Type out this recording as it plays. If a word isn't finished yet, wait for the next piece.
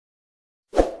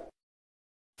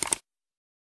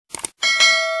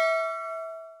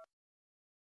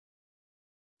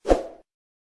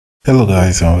Hello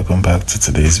guys, and welcome back to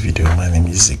today's video. My name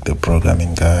is Zeke, the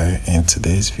programming guy. In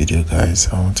today's video guys,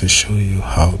 I want to show you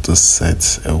how to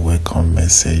set a welcome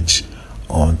message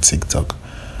on TikTok.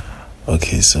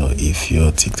 Okay, so if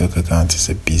your TikTok account is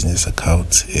a business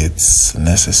account, it's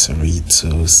necessary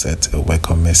to set a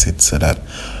welcome message so that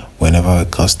whenever a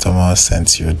customer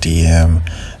sends you a DM,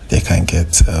 they can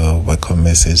get a welcome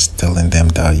message telling them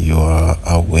that you are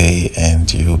away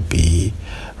and you'll be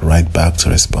right back to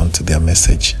respond to their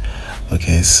message.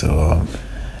 Okay, so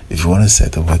if you want to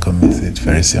set a welcome message,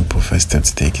 very simple. First step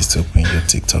to take is to open your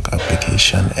TikTok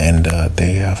application, and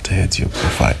then you have to head to your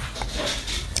profile.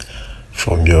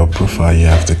 From your profile, you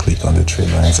have to click on the three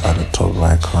lines at the top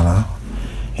right corner,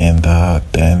 and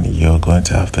then you're going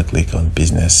to have to click on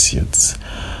business suits.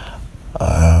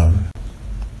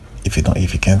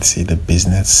 If you can't see the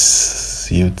business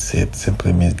suits, it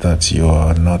simply means that you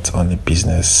are not on a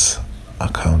business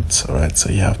account. All right, so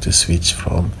you have to switch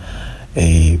from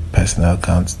a personal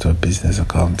account to a business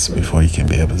account before you can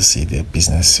be able to see the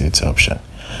business suits option.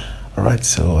 All right,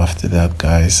 so after that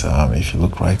guys, if you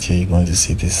look right here, you're going to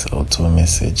see this auto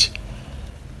message.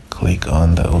 Click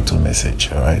on the auto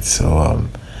message. All right, so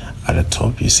at the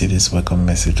top you see this welcome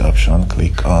message option.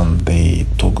 Click on the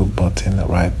toggle button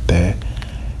right there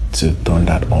to turn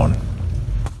that on.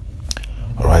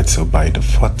 Alright, so by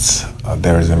default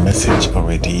there is a message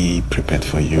already prepared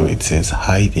for you. It says,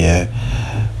 "Hi there,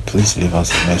 please leave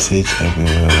us a message and we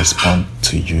will respond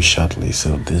to you shortly."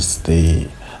 So this is the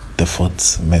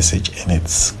default message and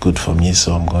it's good for me,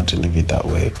 so I'm going to leave it that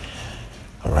way.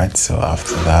 Alright, so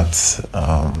after that,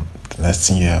 the next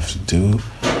thing you have to do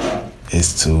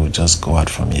is to just go out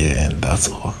from here, and that's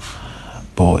all.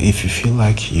 But if you feel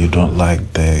like you don't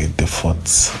like the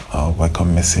default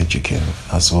welcome message, you can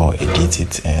as well edit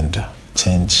it and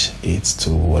change it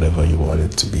to whatever you want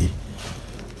it to be.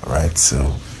 Alright,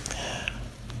 so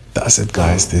that's it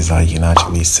guys. This is how you can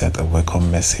actually set a welcome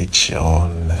message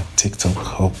on TikTok.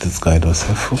 Hope this guide was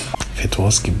helpful. If it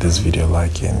was, give this video a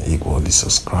like and equally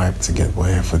subscribe to get more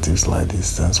helpful tips like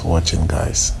this. Thanks for watching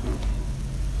guys.